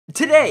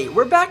Today,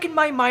 we're back in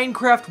my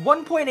Minecraft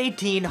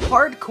 1.18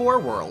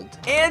 hardcore world.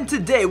 And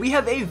today, we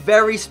have a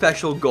very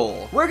special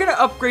goal. We're gonna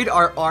upgrade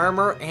our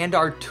armor and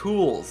our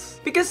tools.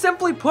 Because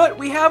simply put,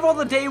 we have all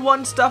the day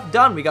one stuff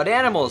done. We got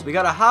animals, we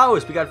got a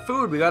house, we got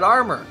food, we got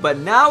armor. But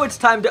now it's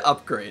time to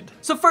upgrade.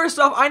 So first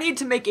off, I need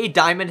to make a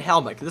diamond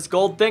helmet. This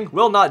gold thing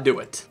will not do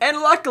it.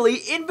 And luckily,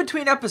 in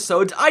between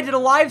episodes, I did a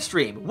live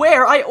stream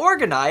where I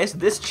organized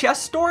this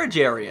chest storage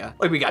area.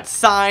 Like, we got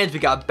signs, we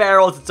got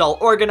barrels, it's all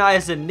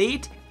organized and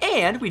neat.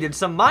 And we did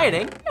some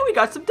mining, and we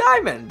got some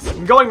diamonds.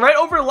 I'm going right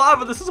over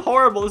lava. This is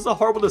horrible. This is a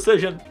horrible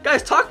decision.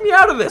 Guys, talk me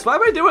out of this. Why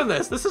am I doing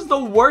this? This is the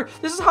worst.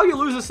 This is how you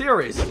lose a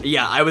series.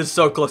 Yeah, I was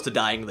so close to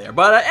dying there.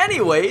 But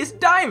anyways,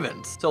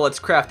 diamonds. So let's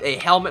craft a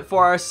helmet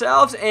for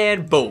ourselves,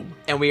 and boom.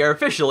 And we are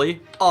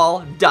officially all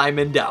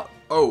diamond out.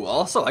 Oh,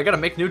 also, I gotta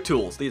make new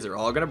tools. These are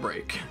all gonna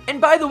break. And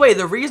by the way,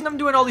 the reason I'm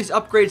doing all these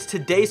upgrades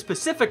today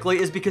specifically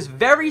is because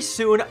very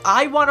soon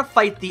I want to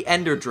fight the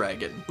Ender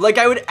Dragon. Like,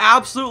 I would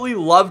absolutely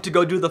love to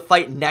go do the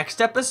fight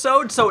next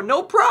episode, so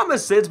no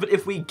promises, but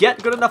if we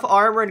get good enough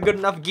armor and good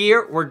enough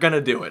gear, we're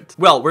gonna do it.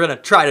 Well, we're gonna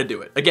try to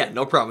do it. Again,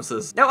 no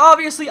promises. Now,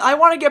 obviously, I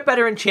want to get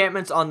better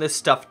enchantments on this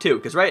stuff too,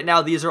 because right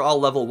now these are all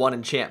level 1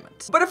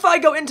 enchantments. But if I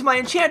go into my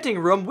enchanting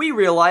room, we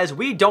realize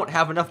we don't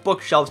have enough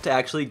bookshelves to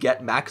actually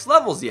get max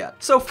levels yet.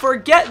 So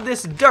forget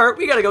this dirt,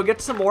 we gotta go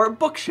get some more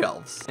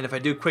bookshelves. And if I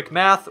do quick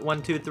math,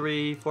 1, 2,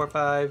 3, 4,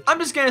 5, I'm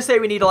just gonna say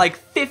we need like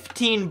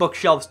 15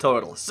 bookshelves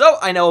total. So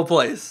I know a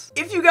place.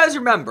 If you guys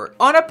remember,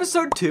 on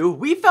episode 2,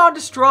 we found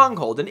a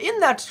stronghold, and in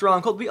that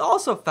stronghold, we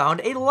also found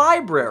a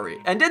library.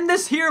 And in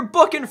this here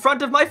book in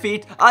front of my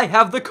feet, I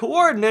have the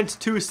coordinates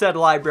to said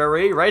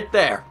library right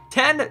there.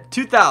 10,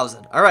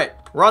 2000. All right.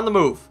 We're on the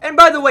move. And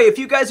by the way, if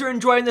you guys are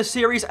enjoying this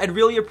series, I'd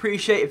really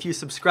appreciate if you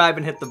subscribe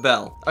and hit the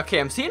bell. Okay,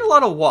 I'm seeing a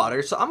lot of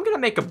water, so I'm gonna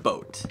make a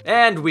boat.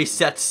 And we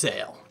set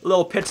sail. A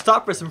little pit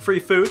stop for some free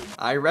food.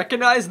 I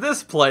recognize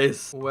this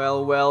place.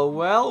 Well,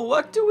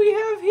 what do we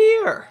have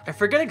here? I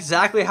forget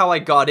exactly how I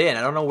got in.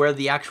 I don't know where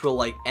the actual,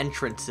 like,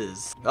 entrance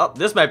is. Oh,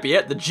 this might be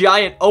it. The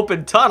giant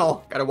open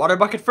tunnel. Got a water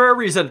bucket for a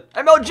reason.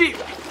 MLG.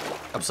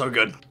 I'm so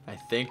good. I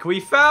think we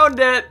found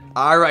it.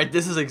 All right,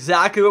 this is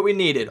exactly what we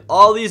needed.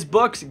 All these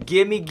books,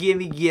 gimme,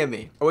 gimme,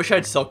 gimme. I wish I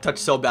had Silk Touch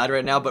so bad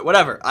right now, but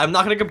whatever. I'm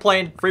not gonna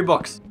complain. Free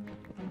books.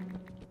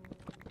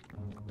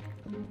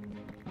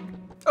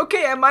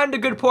 Okay, I mined a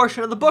good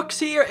portion of the books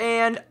here,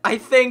 and I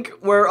think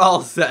we're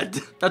all set.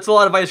 That's a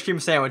lot of ice cream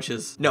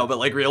sandwiches. No, but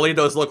like really,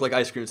 those look like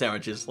ice cream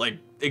sandwiches. Like,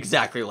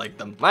 exactly like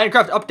them.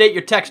 Minecraft, update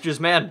your textures,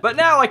 man. But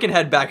now I can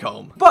head back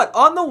home. But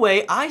on the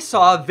way, I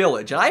saw a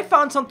village, and I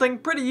found something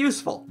pretty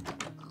useful.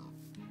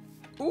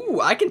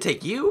 Ooh, I can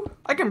take you.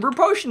 I can brew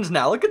potions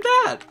now, look at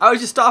that. I was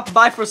just stopping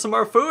by for some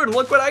more food, and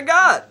look what I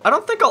got. I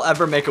don't think I'll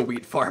ever make a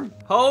wheat farm.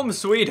 Home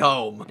sweet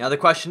home. Now the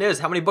question is,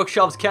 how many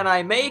bookshelves can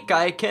I make?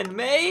 I can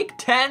make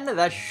 10,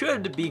 that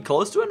should be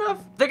close to enough.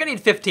 I think I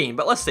need 15,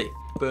 but let's see.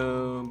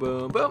 Boom,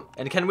 boom, boom.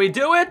 And can we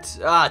do it?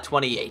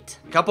 28.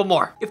 A couple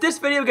more. If this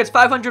video gets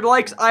 500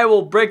 likes, I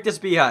will break this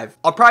beehive.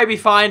 I'll probably be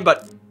fine,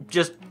 but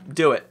just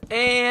do it.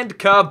 And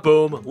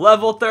kaboom,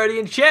 level 30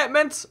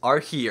 enchantments are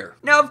here.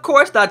 Now, of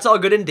course, that's all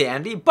good and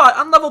dandy, but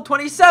I'm level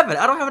 27.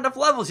 I don't have enough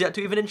levels yet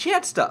to even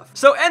enchant stuff.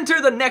 So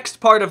enter the next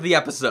part of the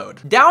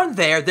episode. Down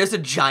there's a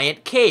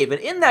giant cave,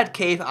 and in that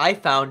cave, I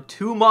found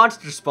 2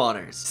 monster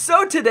spawners.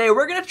 So today,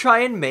 we're gonna try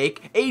and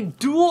make a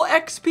dual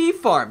XP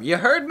farm. You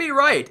heard me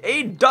right,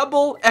 a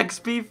double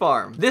XP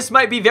farm. This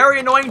might be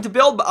very annoying to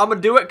build, but I'm gonna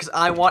do it because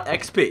I want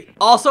XP.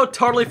 Also,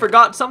 totally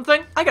forgot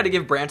something. I gotta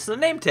give Branson a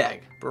name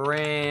tag.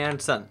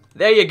 Branson.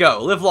 There you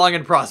go, live long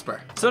and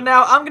prosper. So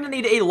now I'm gonna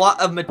need a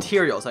lot of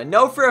materials. I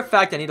know for a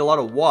fact I need a lot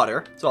of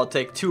water, so I'll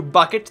take 2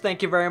 buckets,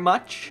 thank you very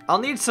much. I'll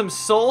need some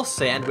soul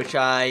sand, which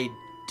I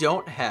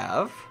don't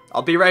have.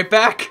 I'll be right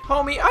back.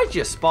 Homie, I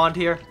just spawned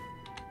here.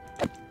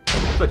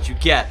 That's what you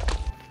get.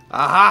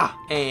 Aha,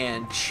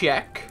 and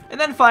check. And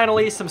then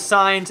finally, some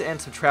signs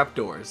and some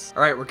trapdoors.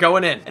 All right, we're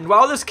going in. And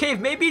while this cave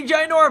may be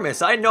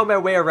ginormous, I know my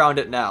way around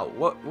it now.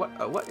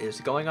 What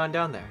is going on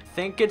down there? I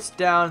think it's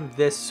down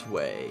this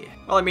way.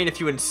 Well, I mean,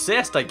 if you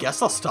insist, I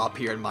guess I'll stop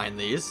here and mine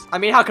these. I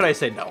mean, how could I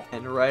say no?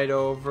 And right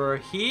over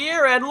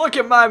here, and look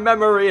at my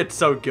memory, it's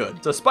so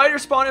good. So spider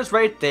spawn is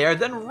right there,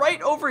 then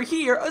right over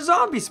here, a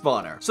zombie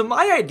spawner. So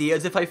my idea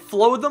is if I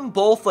flow them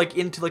both like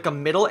into like a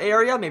middle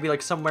area, maybe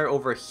like somewhere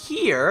over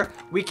here,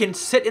 we can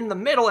sit in the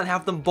middle and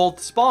have them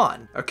both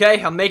spawn.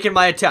 Okay, I'm making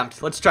my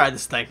attempt. Let's try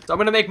this thing. So I'm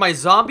gonna make my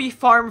zombie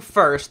farm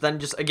first, then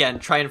just again,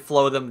 try and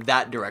flow them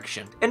that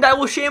direction. And I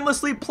will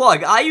shamelessly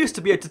plug, I used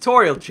to be a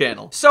tutorial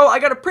channel. So I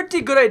got a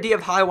pretty good idea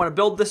of how I wanna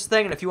build this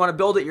thing, and if you wanna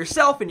build it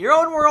yourself in your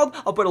own world,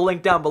 I'll put a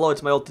link down below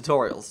to my old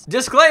tutorials.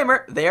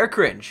 Disclaimer, they are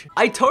cringe.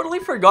 I totally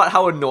forgot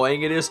how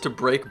annoying it is to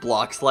break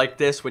blocks like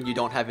this when you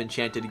don't have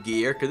enchanted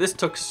gear, because this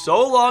took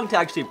so long to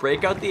actually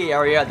break out the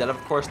area, then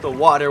of course the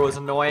water was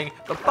annoying,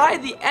 but by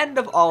the end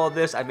of all of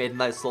this, I made a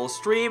nice little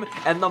stream,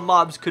 and the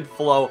mobs could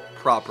flow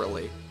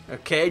properly.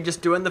 Okay,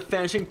 just doing the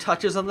finishing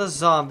touches on the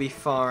zombie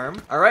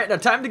farm. All right, now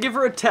time to give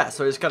her a test.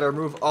 So I just gotta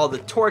remove all the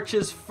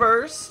torches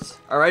first.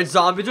 All right,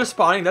 zombies are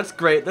spawning. That's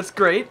great. That's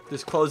great.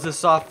 Just close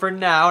this off for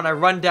now. And I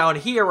run down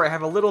here where I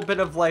have a little bit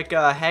of like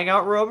a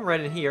hangout room right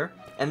in here.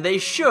 And they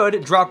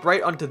should drop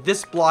right onto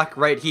this block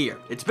right here.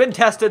 It's been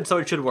tested, so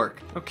it should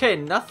work. Okay,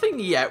 nothing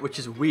yet, which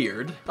is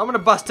weird. I'm gonna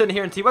bust in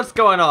here and see what's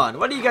going on.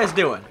 What are you guys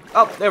doing?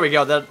 Oh, there we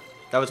go. That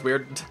was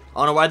weird. I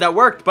don't know why that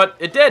worked, but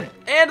it did.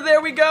 And there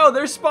we go.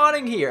 They're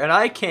spawning here, and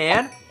I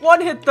can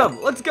one-hit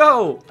them. Let's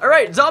go. All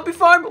right, zombie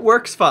farm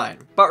works fine.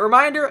 But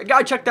reminder, I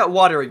gotta check that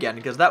water again,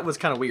 because that was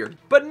kind of weird.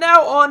 But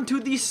now on to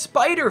the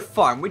spider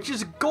farm, which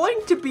is going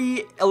to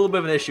be a little bit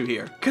of an issue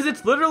here. Because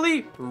it's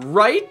literally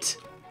right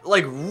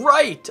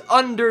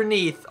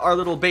underneath our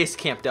little base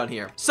camp down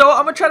here. So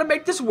I'm gonna try to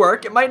make this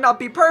work. It might not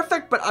be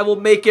perfect, but I will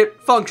make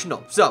it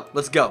functional. So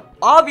let's go.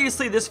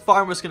 Obviously, this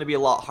farm was gonna be a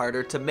lot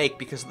harder to make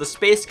because of the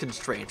space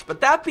constraints. But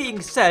that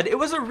being said, it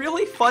was a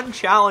really fun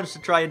challenge to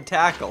try and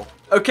tackle.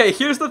 Okay,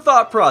 here's the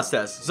thought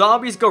process.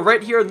 Zombies go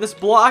right here in this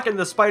block, and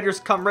the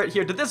spiders come right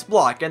here to this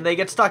block, and they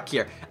get stuck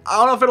here. I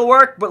don't know if it'll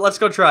work, but let's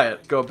go try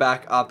it. Go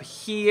back up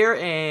here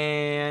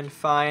and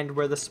find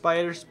where the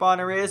spider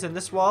spawner is in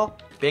this wall.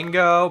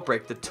 Bingo,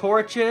 break the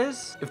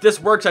torches. If this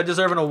works, I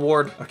deserve an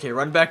award. Okay,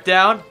 run back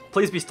down.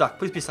 Please be stuck,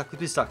 please be stuck, please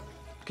be stuck.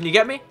 Can you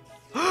get me?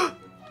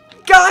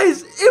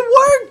 Guys,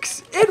 it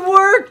works! It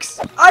works!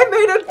 I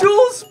made a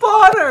dual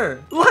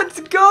spawner! Let's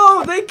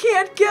go! They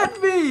can't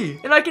get me!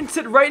 And I can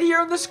sit right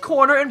here in this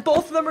corner and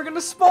both of them are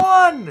gonna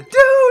spawn!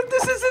 Dude,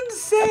 this is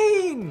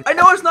insane! I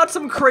know it's not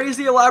some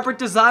crazy elaborate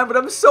design, but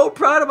I'm so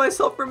proud of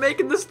myself for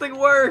making this thing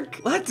work!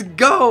 Let's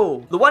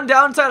go! The one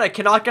downside, I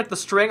cannot get the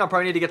string. I'll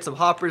probably need to get some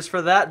hoppers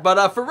for that.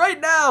 But for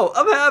right now,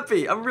 I'm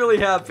happy. I'm really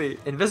happy.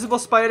 Invisible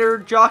spider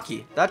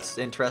jockey. That's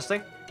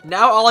interesting.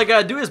 Now all I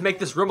gotta do is make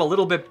this room a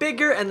little bit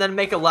bigger and then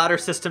make a ladder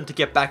system to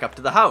get back up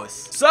to the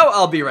house. So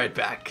I'll be right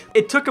back.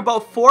 It took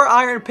about 4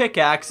 iron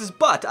pickaxes,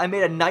 but I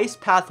made a nice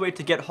pathway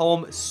to get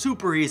home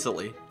super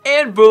easily.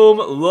 And boom,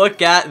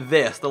 look at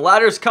this. The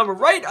ladders come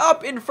right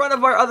up in front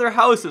of our other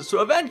houses.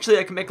 So eventually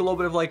I can make a little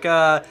bit of like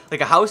a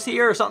house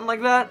here or something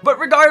like that. But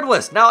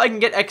regardless, now I can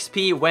get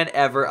XP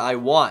whenever I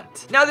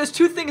want. Now there's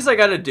 2 things I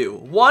gotta do.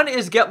 1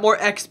 is get more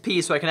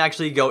XP so I can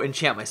actually go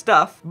enchant my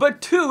stuff. But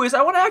 2 is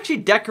I wanna actually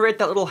decorate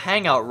that little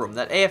hangout room,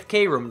 that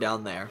AFK room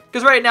down there.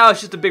 Because right now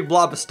it's just a big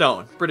blob of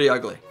stone. Pretty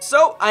ugly.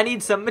 So I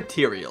need some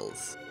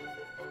materials.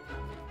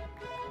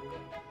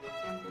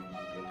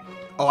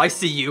 Oh, I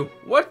see you.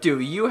 What do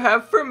you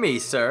have for me,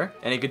 sir?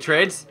 Any good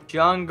trades?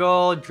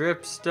 Jungle,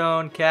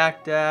 dripstone,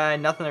 cacti,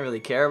 nothing I really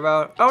care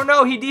about. Oh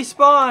no, he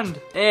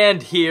despawned.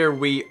 And here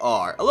we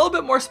are. A little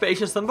bit more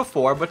spacious than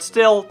before, but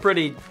still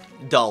pretty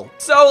dull.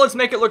 So let's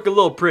make it look a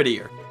little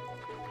prettier.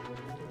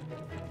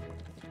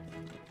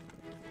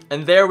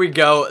 And there we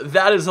go.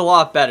 That is a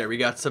lot better. We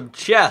got some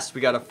chests,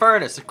 we got a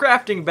furnace, a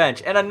crafting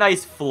bench, and a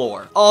nice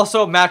floor.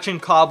 Also, matching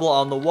cobble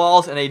on the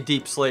walls and a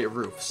deep slate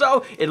roof.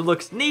 So, it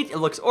looks neat, it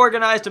looks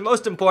organized, and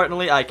most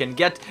importantly, I can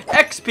get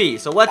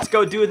XP. So let's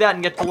go do that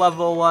and get to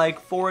level like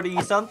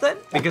 40 something.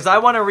 Because I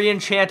want to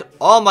re-enchant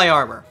all my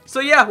armor. So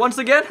yeah, once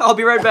again, I'll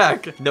be right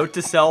back. Note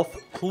to self,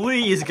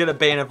 please get a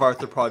Bane of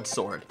Arthropod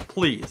sword.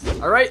 Please.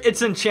 Alright,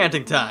 it's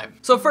enchanting time.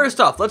 So first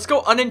off, let's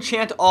go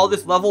unenchant all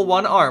this level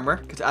 1 armor,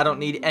 because I don't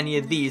need any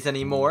of these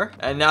anymore.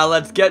 And now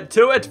let's get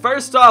to it.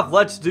 First off,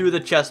 let's do the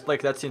chest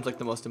plate. That seems like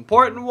the most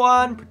important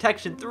one.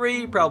 Protection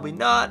 3, probably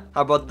not.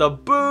 How about the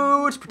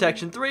boots?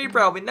 Protection 3,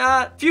 probably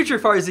not. Future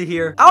Farzy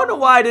here. I don't know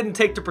why I didn't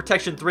take the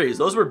protection 3s.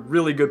 Those were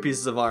really good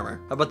pieces of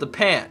armor. How about the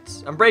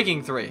pants? I'm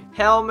breaking 3.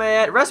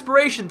 Helmet,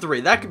 respiration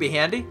 3. That could be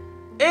handy.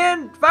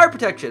 And fire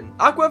protection,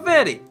 aqua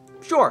affinity.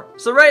 Sure.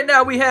 So right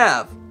now we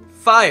have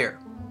fire,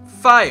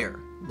 fire,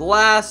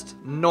 blast,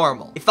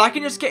 normal. If I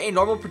can just get a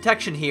normal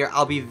protection here,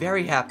 I'll be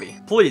very happy.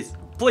 Please,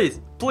 please,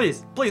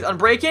 please, please.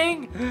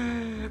 Unbreaking.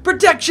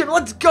 Protection,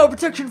 let's go.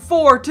 Protection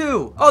 4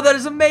 too. Oh, that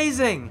is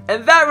amazing.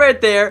 And that right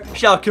there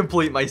shall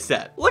complete my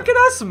set. Look at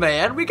us,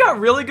 man. We got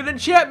really good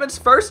enchantments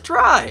first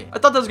try. I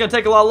thought that was gonna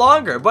take a lot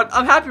longer, but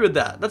I'm happy with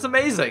that. That's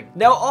amazing.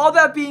 Now, all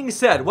that being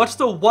said, what's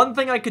the one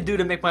thing I could do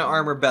to make my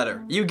armor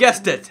better? You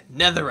guessed it,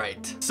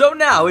 netherite. So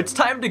now it's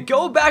time to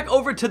go back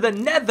over to the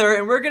nether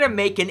and we're gonna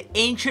make an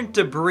ancient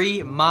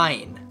debris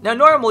mine. Now,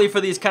 normally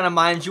for these kind of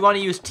mines, you want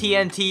to use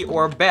TNT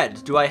or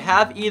beds. Do I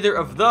have either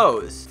of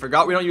those?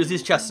 Forgot we don't use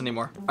these chests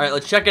anymore. All right,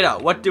 let's check it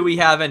out. What do we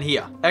have in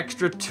here?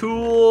 Extra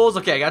tools.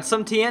 Okay, I got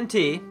some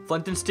TNT.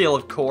 Flint and steel,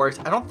 of course.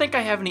 I don't think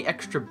I have any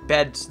extra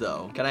beds,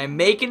 though. Can I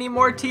make any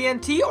more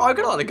TNT? Oh, I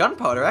got a lot of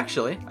gunpowder,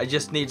 actually. I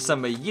just need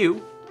some of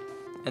you.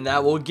 And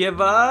that will give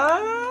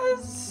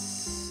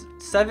us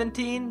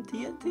 17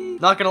 TNT.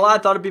 Not gonna lie, I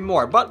thought it'd be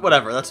more, but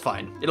whatever, that's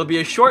fine. It'll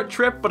be a short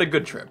trip, but a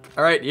good trip.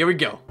 All right, here we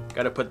go.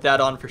 Gotta put that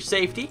on for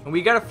safety. And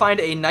we gotta find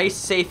a nice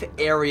safe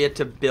area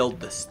to build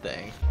this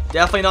thing.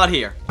 Definitely not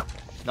here.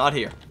 Not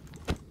here.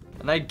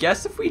 And I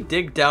guess if we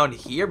dig down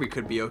here, we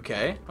could be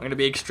okay. I'm gonna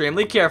be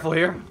extremely careful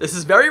here. This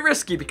is very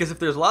risky because if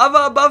there's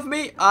lava above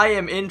me, I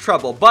am in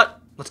trouble.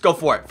 But let's go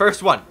for it.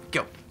 First one.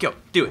 Go, go,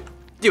 do it,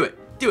 do it,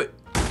 do it.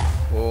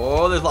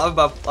 Oh, there's lava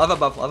above, lava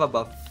above, lava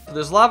above. So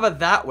there's lava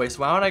that way,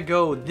 so why don't I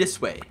go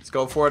this way? Let's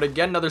go for it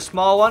again, another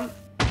small one.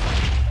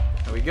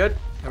 Are we good?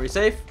 Are we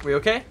safe? Are we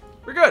okay?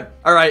 We're good.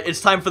 All right,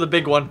 it's time for the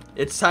big one.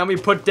 It's time we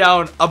put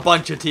down a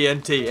bunch of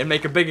TNT and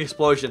make a big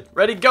explosion.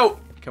 Ready, go.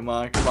 Come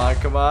on, come on,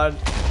 come on.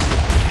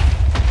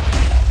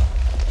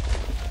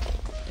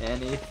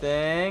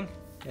 Anything?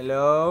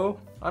 Hello?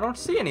 I don't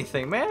see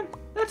anything, man.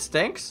 That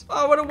stinks.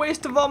 Oh, what a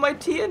waste of all my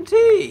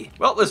TNT.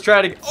 Well, let's try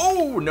it again.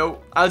 Oh,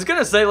 no. I was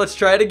gonna say, let's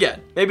try it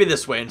again. Maybe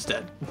this way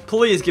instead.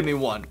 Please give me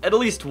one. At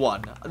least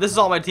one. This is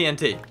all my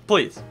TNT.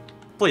 Please.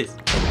 Please.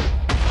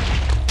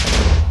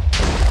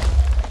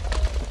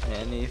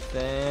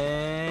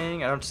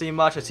 Anything? I don't see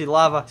much. I see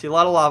lava. I see a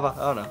lot of lava.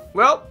 Oh, no.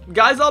 Well,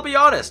 guys, I'll be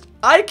honest.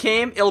 I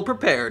came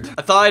ill-prepared.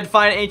 I thought I'd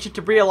find ancient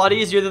debris a lot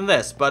easier than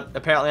this, but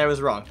apparently I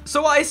was wrong.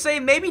 So I say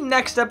maybe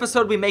next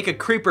episode we make a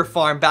creeper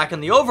farm back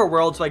in the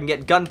overworld so I can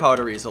get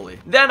gunpowder easily.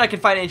 Then I can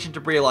find ancient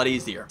debris a lot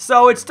easier.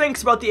 So it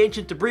stinks about the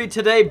ancient debris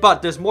today,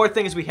 but there's more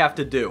things we have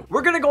to do.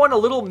 We're gonna go on a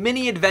little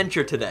mini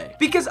adventure today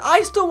because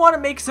I still want to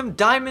make some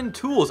diamond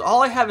tools.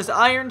 All I have is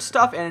iron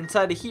stuff, and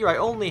inside of here I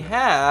only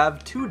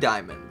have 2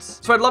 diamonds.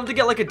 So I'd love to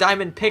get like a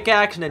diamond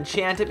pickaxe and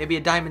enchant it, maybe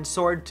a diamond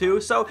sword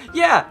too. So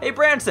yeah, hey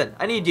Branson,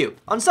 I need you.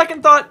 On second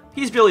thought,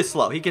 he's really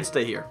slow. He can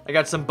stay here. I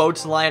got some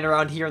boats lying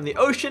around here in the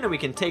ocean, and we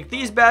can take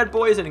these bad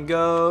boys and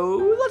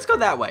go. Let's go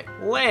that way.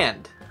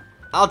 Land.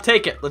 I'll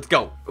take it. Let's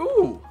go.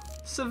 Ooh,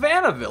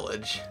 Savannah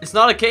Village. It's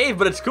not a cave,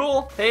 but it's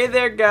cool. Hey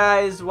there,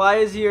 guys. Why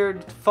is your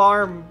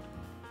farm?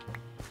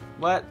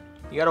 What?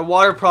 You got a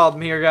water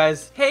problem here,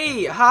 guys.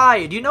 Hey,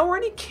 hi. Do you know where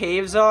any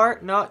caves are?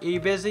 No, are you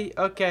busy?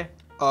 Okay.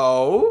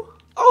 Oh.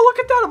 Oh,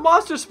 look at that, a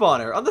monster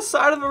spawner on the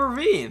side of a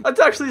ravine. That's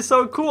actually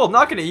so cool. I'm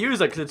not gonna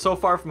use it because it's so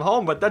far from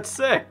home, but that's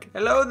sick.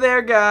 Hello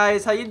there,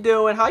 guys. How you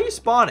doing? How you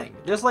spawning?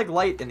 There's like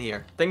light in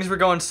here. Things were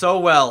going so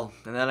well,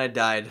 and then I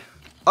died.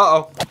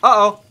 Uh-oh.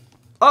 Uh-oh.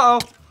 Uh-oh.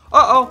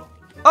 Uh-oh.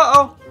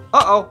 Uh-oh.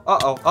 Uh-oh.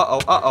 Uh-oh.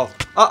 Uh-oh. Uh-oh.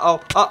 Uh-oh.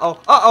 Uh-oh.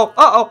 Uh-oh.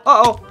 Uh-oh.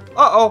 Uh-oh.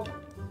 Uh-oh.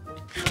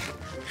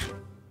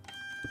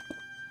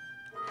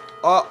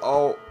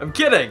 Uh-oh. I'm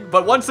kidding,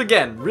 but once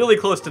again, really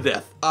close to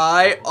death.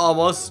 I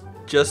almost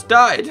just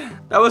died.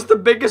 That was the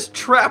biggest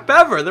trap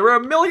ever. There were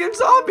a million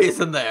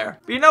zombies in there.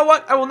 But you know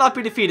what? I will not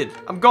be defeated.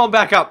 I'm going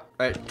back up.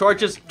 All right,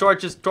 torches,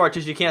 torches,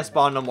 torches. You can't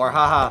spawn no more.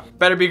 Haha.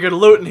 Better be good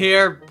loot in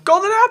here.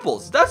 Golden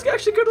apples. That's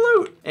actually good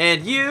loot.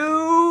 And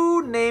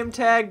you, name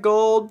tag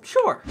gold.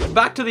 Sure.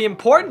 Back to the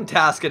important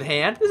task at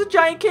hand. There's a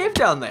giant cave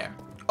down there.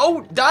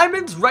 Oh,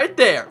 diamonds right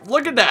there.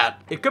 Look at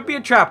that. It could be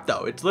a trap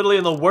though. It's literally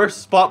in the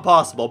worst spot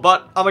possible,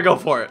 but I'm gonna go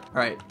for it.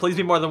 All right, please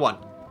be more than one.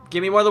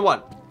 Give me more than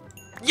one.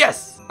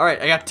 Yes! All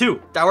right, I got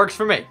 2. That works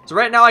for me. So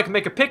right now I can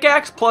make a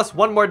pickaxe plus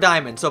 1 more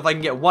diamond. So if I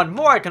can get 1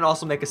 more, I can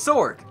also make a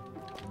sword.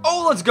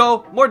 Oh, let's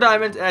go. More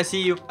diamonds, and I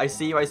see you. I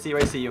see you, I see you,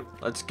 I see you.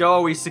 Let's go.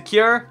 Are we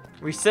secure? Are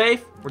we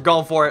safe? We're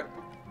going for it.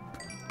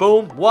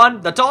 Boom,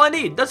 1. That's all I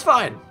need. That's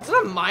fine. Is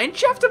that a mine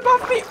shaft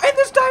above me? And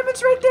there's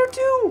diamonds right there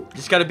too.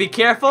 Just gotta be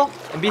careful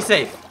and be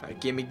safe. All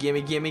right, gimme,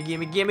 gimme, gimme,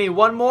 gimme, gimme.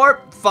 1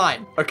 more.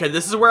 Fine. Okay,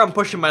 this is where I'm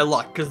pushing my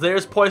luck because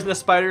there's poisonous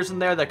spiders in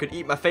there that could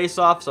eat my face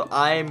off. So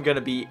I'm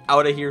gonna be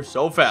out of here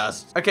so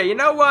fast. Okay, you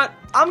know what?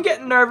 I'm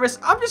getting nervous.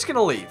 I'm just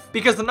gonna leave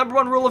because the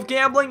 #1 rule of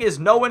gambling is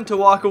know when to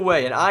walk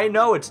away. And I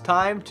know it's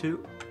time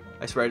to...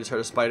 I swear I just heard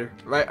a spider.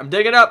 All right, I'm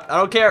digging up. I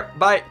don't care.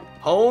 Bye.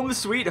 Home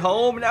sweet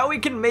home. Now we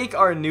can make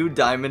our new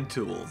diamond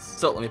tools.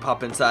 So let me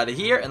pop inside of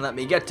here and let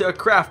me get to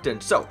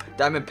crafting. So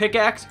diamond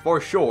pickaxe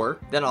for sure.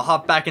 Then I'll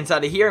hop back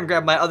inside of here and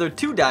grab my other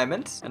 2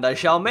 diamonds and I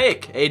shall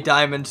make a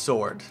diamond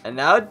sword. And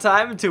now it's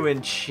time to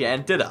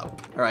enchant it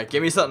up. All right,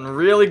 give me something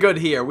really good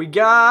here. We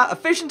got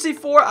efficiency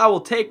 4. I will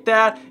take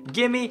that.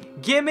 Gimme,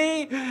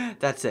 gimme.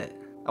 That's it.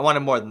 I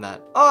wanted more than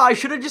that. Oh, I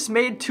should have just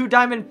made 2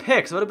 diamond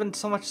picks. It would have been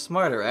so much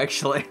smarter,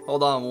 actually.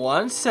 Hold on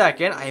 1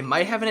 second. I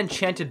might have an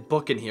enchanted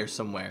book in here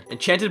somewhere.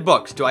 Enchanted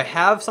books. Do I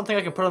have something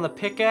I can put on the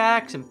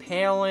pickaxe?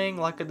 Impaling,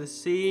 Luck of the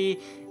Sea.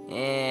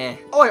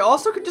 Oh, I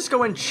also could just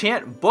go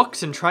enchant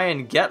books and try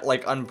and get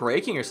like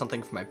unbreaking or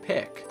something for my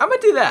pick. I'm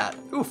gonna do that.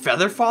 Ooh,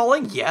 feather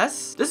falling,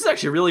 yes. This is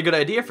actually a really good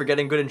idea for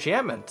getting good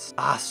enchantments.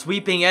 Ah,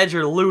 sweeping edge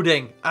or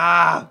looting.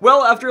 Ah,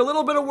 well, after a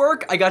little bit of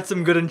work, I got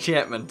some good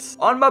enchantments.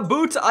 On my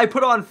boots, I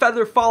put on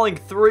feather falling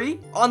 3.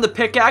 On the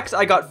pickaxe,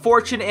 I got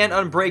fortune and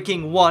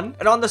unbreaking 1.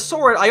 And on the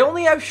sword, I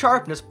only have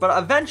sharpness, but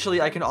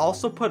eventually I can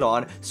also put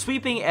on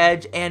sweeping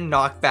edge and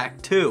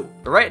knockback 2.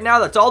 But right now,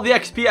 that's all the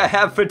XP I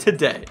have for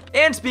today.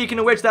 And speaking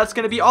of which, that's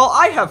gonna be all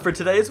I have for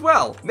today as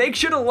well. Make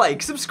sure to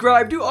like,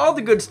 subscribe, do all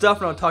the good stuff,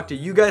 and I'll talk to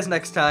you guys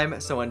next time.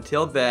 So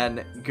until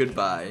then,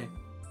 goodbye.